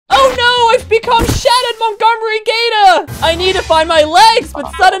become shattered Montgomery Gator. I need to find my legs, but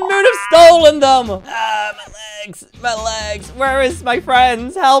Sun and Moon have stolen them. My legs, my legs. Where is my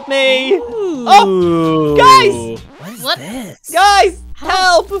friends? Help me. Ooh. Oh, guys. What is this? Guys,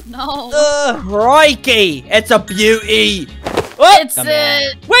 help. No. Crikey, it's a beauty. What? It's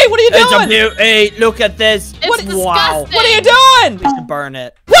Wait, what are you doing? It's a beauty. Look at this. It's disgusting. Wow. What are you doing? We should burn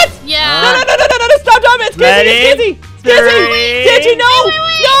it. What? Yeah. No, stop, it's Gizzy, Ready? it's Gizzy. Gizzy, Gizzy, no.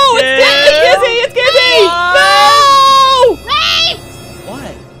 No, it's Gizzy, it's Gizzy. No. Wait!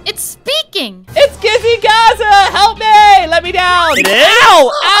 What? It's speaking. It's Gizzy Gazza! Help me! Let me down! It is? Ow!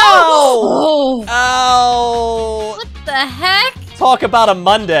 Ow! Oh. Ow! What the heck? Talk about a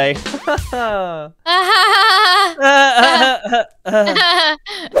Monday.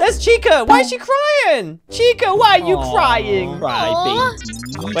 There's Chica! Why is she crying? Chica, why are you crying?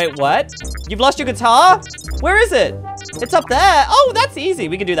 Wait, what? You've lost your guitar? Where is it? It's up there. Oh, that's easy.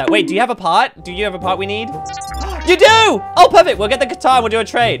 We can do that. Wait, do you have a pot? Do you have a pot we need? You do! Oh, perfect. We'll get the guitar and we'll do a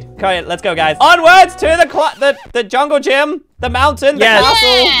trade. Okay, let's go, guys. Onwards to the jungle gym, the mountain, the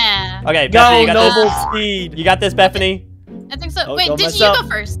castle. Yeah. Okay, Go, Bethany, you got noble this. steed. You got this, Bethany? I think so. Oh, Wait, go did you myself. go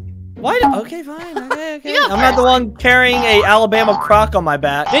first? What? Okay, fine. Okay. You go I'm not the one carrying a Alabama crock on my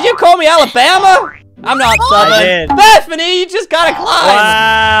back. Did you call me Alabama? I'm not I Southern. did. Bethany, you just gotta climb.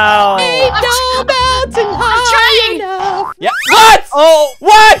 Wow. Ain't no mountain high trying. enough. Yeah. What? Oh.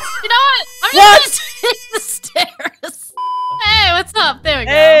 What? You know what? I'm What? just gonna take the stairs. Hey, what's up? There we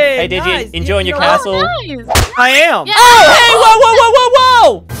go. Hey, did nice. you enjoying your know what? castle? Nice. I am. Yeah. Oh, hey,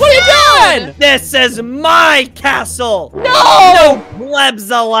 whoa! What are you doing? This is my castle. No! No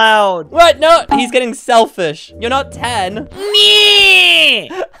plebs allowed. What? No, he's getting selfish. You're not 10. Me.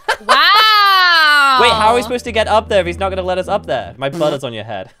 Wow. Wait, how are we supposed to get up there if he's not gonna let us up there? My butt is on your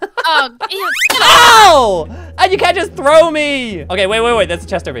head. Oh, yeah. Ow! And you can't just throw me. Okay, wait. There's a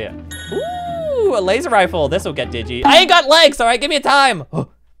chest over here. Ooh, a laser rifle. This will get digi. I ain't got legs, all right? Give me a time.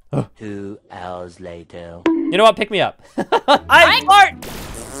 2 hours later. You know what? Pick me up. I fart.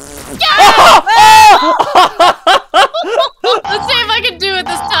 Let's see if I can do it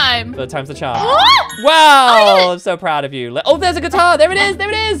this time. Third time's the charm. What? Wow, I'm so proud of you. Oh, there's a guitar. There it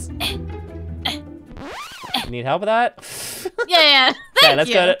is. You need help with that? Yeah. Okay, let's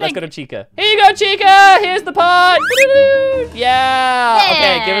go to Chica. Here you go, Chica. Here's the pot. Yeah.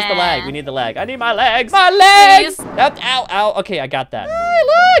 Okay, give us the leg. We need the leg. I need my legs. My legs. Ow. Okay, I got that. Hey,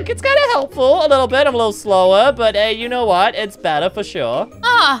 look, it's kind of helpful a little bit. I'm a little slower, but hey, you know what? It's better for sure.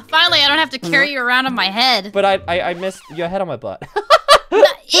 Oh, finally, I don't have to carry you around on my head. But I missed your head on my butt.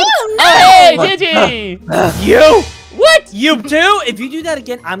 Ew, no. Hey, Digi. You. What? You too? If you do that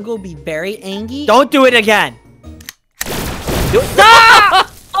again, I'm gonna be very angry. Don't do it again.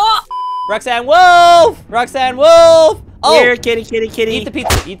 Oh. Roxanne Wolf. Oh, Here, kitty. eat the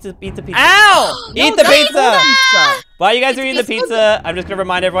pizza. Eat the pizza. Ow! Eat the pizza. While you guys are eating the pizza, I'm just gonna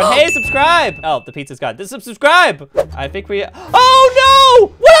remind everyone, hey, subscribe. Oh, the pizza's gone. This is subscribe. I think we, oh no!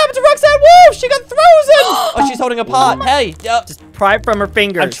 What happened to Roxanne Wolf? She got frozen. Oh, she's holding a pot. Hey. Just pry it from her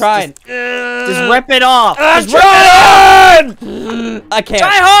fingers. I'm trying. Just rip it off. I'm Just rip it trying. I can't.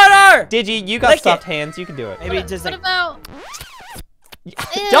 Try harder. Digi, you got Lick soft it. hands. You can do it. Maybe just What like, about?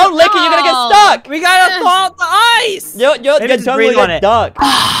 Don't lick it. You're gonna get stuck. we gotta thaw out the ice. Your just tongue breathe will on get it. stuck.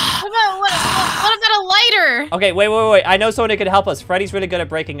 What about a lighter? Okay, wait. I know someone who can help us. Freddy's really good at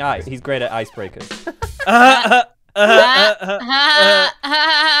breaking ice. He's great at icebreakers.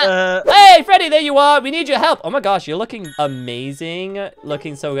 Hey, Freddy, there you are. We need your help. Oh my gosh, you're looking amazing.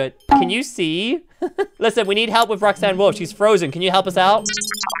 Looking so good. Can you see? Listen, we need help with Roxanne Wolf. She's frozen. Can you help us out?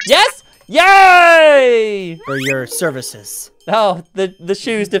 Yes? Yay! For your services. Oh, the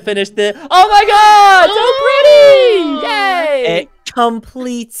shoes to finish the... Oh my god, so pretty! Yay! It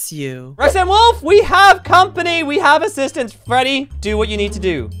completes you. Roxanne Wolf, we have company. We have assistants. Freddy, do what you need to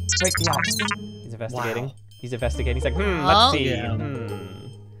do. Break the ice. He's investigating. Wow. He's investigating. He's like, Oh. let's see. Yeah.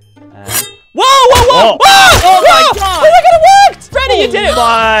 Whoa! Ah! Oh my Ah! god! Oh my god, it worked! Freddy, you did it!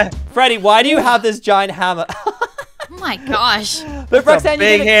 My, Freddy, why do you have this giant hammer? Oh my gosh. But Roxanne,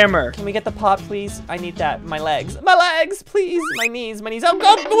 big you did it. hammer. Can we get the pot, please? I need that. My legs. My legs, please. My knees. Oh,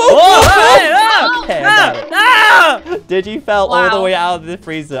 God. Whoa, Okay, I got it. Digi fell all the Wow. way out of the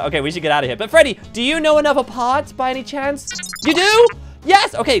freezer. Okay, we should get out of here. But Freddy, do you know another pot by any chance? You do?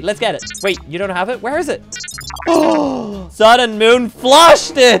 Yes. Okay, let's get it. Wait, you don't have it? Where is it? Oh, Sun and Moon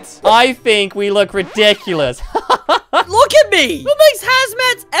flushed it. I think we look ridiculous. Look at me. Who makes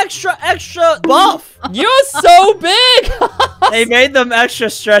hazmats extra buff? You're so big. They made them extra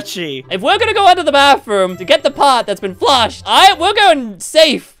stretchy. If we're gonna go into the bathroom to get the pot that's been flushed, we're going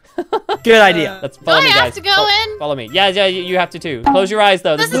safe. Good idea. Let's follow Do me, I guys. have to go in? Follow me. Yeah, you have to too. Close your eyes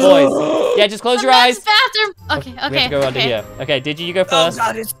though. This is the boys. Yeah, just close The your eyes. men's bathroom. Okay, We have okay. to go under here. Okay, did you go Oh first?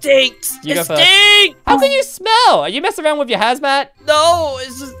 God, it stinks. You go It first. stinks. How can you smell? Are you messing around with your hazmat? No,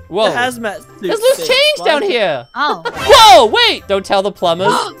 it's just Whoa. the hazmat suit. There's loose stinks. change Why down is it- here. Oh. Whoa, wait! Don't tell the plumbers.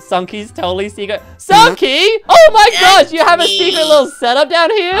 Sunky's totally secret. Sunky! Oh my gosh, you have a secret little setup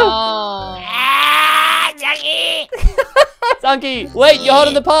down here? Oh. Sunky, wait, you're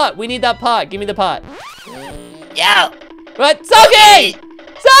holding the pot. We need that pot. Give me the pot. Yo! What? Sunky!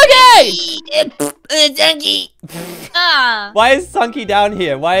 Sunky! Ah. Why is Sunky down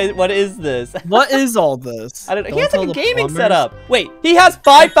here? What is this? What is all this? I don't know. He Don't has like tell a the gaming plumbers. setup. Wait, he has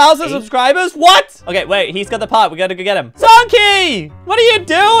 5,000 subscribers? What? Okay, wait, he's got the pot. We gotta go get him. Sunky! What are you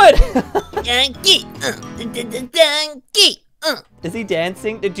doing? Donkey! Donkey! Is he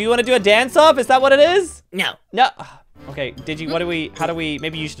dancing? Do you want to do a dance off? Is that what it is? No. No. Okay, how do we,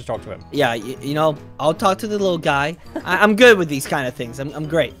 maybe you should talk to him. Yeah, you know, I'll talk to the little guy. I'm good with these kind of things. I'm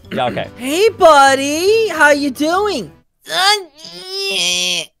great. Yeah, okay. Hey, buddy. How you doing?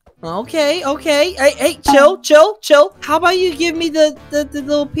 Donkey! Okay. Hey, chill. How about you give me the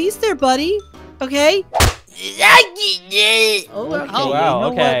little piece there, buddy? Okay? Donkey! Oh, Oh, Oh, wow, you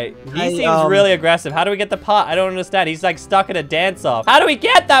know okay. what? He I, seems really aggressive. How do we get the pot? I don't understand. He's like stuck in a dance off. How do we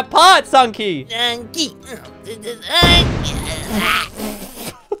get that pot, Sunky? Donkey!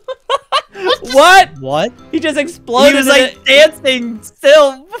 What? What? He just exploded. He was in like dancing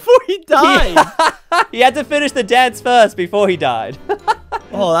still before he died. He had to finish the dance first before he died.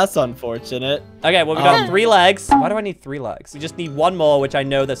 Oh, that's unfortunate. Okay, well, we got 3 legs. Why do I need 3 legs? We just need 1 more, which I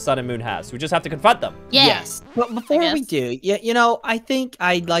know that Sun and Moon has. We just have to confront them. Yes. But before we guess. do, you know, I think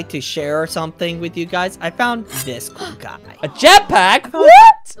I'd like to share something with you guys. I found this cool guy. A jetpack? Oh.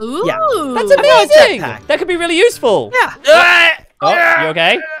 What? Ooh. Yeah. That's found a amazing. jetpack. That could be really useful. Yeah. Oh, you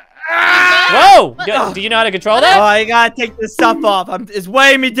okay? Whoa! Do you know how to control Oh, that? I gotta take this stuff off. It's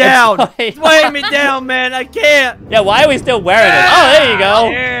weighing me down. It's weighing me down, man. I can't. Yeah, why are we still wearing it? Oh, there you go.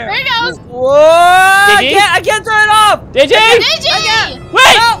 There he goes. Whoa! I Digi? can't turn it off. Digi? Digi!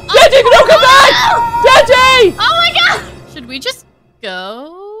 Wait! Digi, don't come back! Digi! Oh my god! Should we just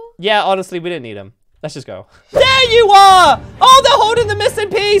go? Yeah, honestly, we didn't need him. Let's just go. There you are! Oh, they're holding the missing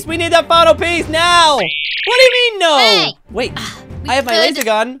piece. We need that final piece now. What do you mean, no? Hey. Wait, We I have my could- laser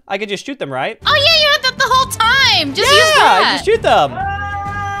gun. I could just shoot them, right? Oh yeah, you had that the whole time. Just use Yeah, that. I just shoot them.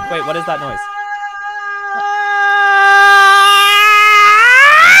 Wait, what is that noise?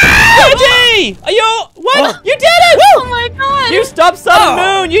 Digi! Are you? What? Oh. You did it! Oh my god. You stopped Sun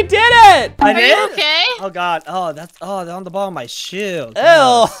and Moon. You did it! I Are did. you okay? Oh God! Oh, they're on the bottom of my shoe.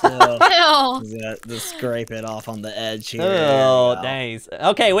 Ew. Ew. Just scrape it off on the edge here. Oh, nice.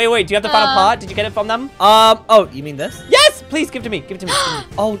 Okay, wait. Do you have the final pot? Did you get it from them? Oh, you mean this? Yes! Please give it to me. Give it to me.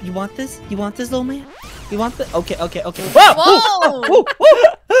 Oh, you want this? You want this, little man? You want this? Okay. Whoa. Woo, woo.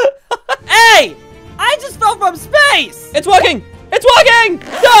 Hey! I just fell from space! It's working! It's working!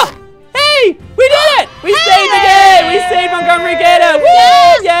 Ah! Hey! We did it! We saved the game! We saved Montgomery Gator! Woo!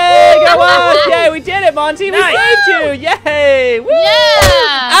 Yes! Yay! Go us! Yay! We did it, Monty! We Nice. saved you! Yay! Woo!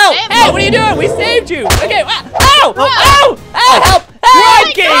 Yeah. Ow! Hey, Hey! What are you doing? We saved you! Okay! Ow! Ow! Ow! Help! Help!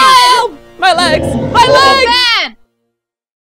 my God. Help! My legs! My legs! Man.